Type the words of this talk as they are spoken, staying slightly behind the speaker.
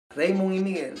Raymond y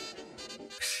Miguel.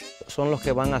 Son los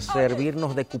que van a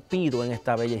servirnos de cupido en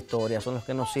esta bella historia, son los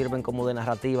que nos sirven como de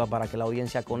narrativa para que la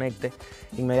audiencia conecte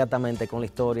inmediatamente con la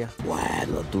historia.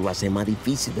 Bueno, tú vas a ser más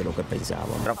difícil de lo que pensaba.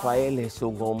 Rafael es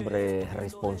un hombre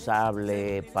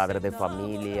responsable, padre de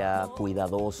familia,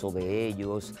 cuidadoso de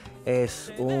ellos.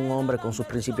 Es un hombre con sus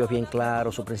principios bien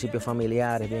claros, sus principios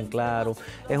familiares bien claros.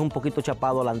 Es un poquito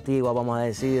chapado a la antigua, vamos a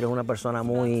decir. Es una persona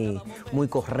muy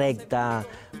correcta,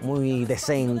 muy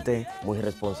decente. Muy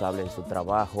responsable en su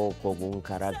trabajo, con un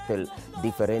carácter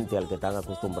diferente al que están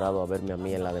acostumbrados a verme a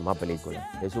mí en las demás películas.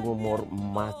 Es un humor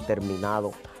más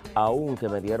terminado, aunque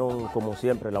me dieron, como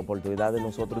siempre, la oportunidad de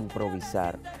nosotros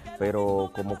improvisar,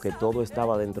 pero como que todo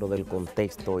estaba dentro del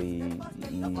contexto y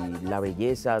la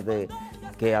belleza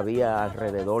que había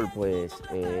alrededor, pues,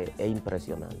 es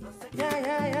impresionante. Ya,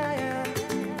 ya, ya, ya.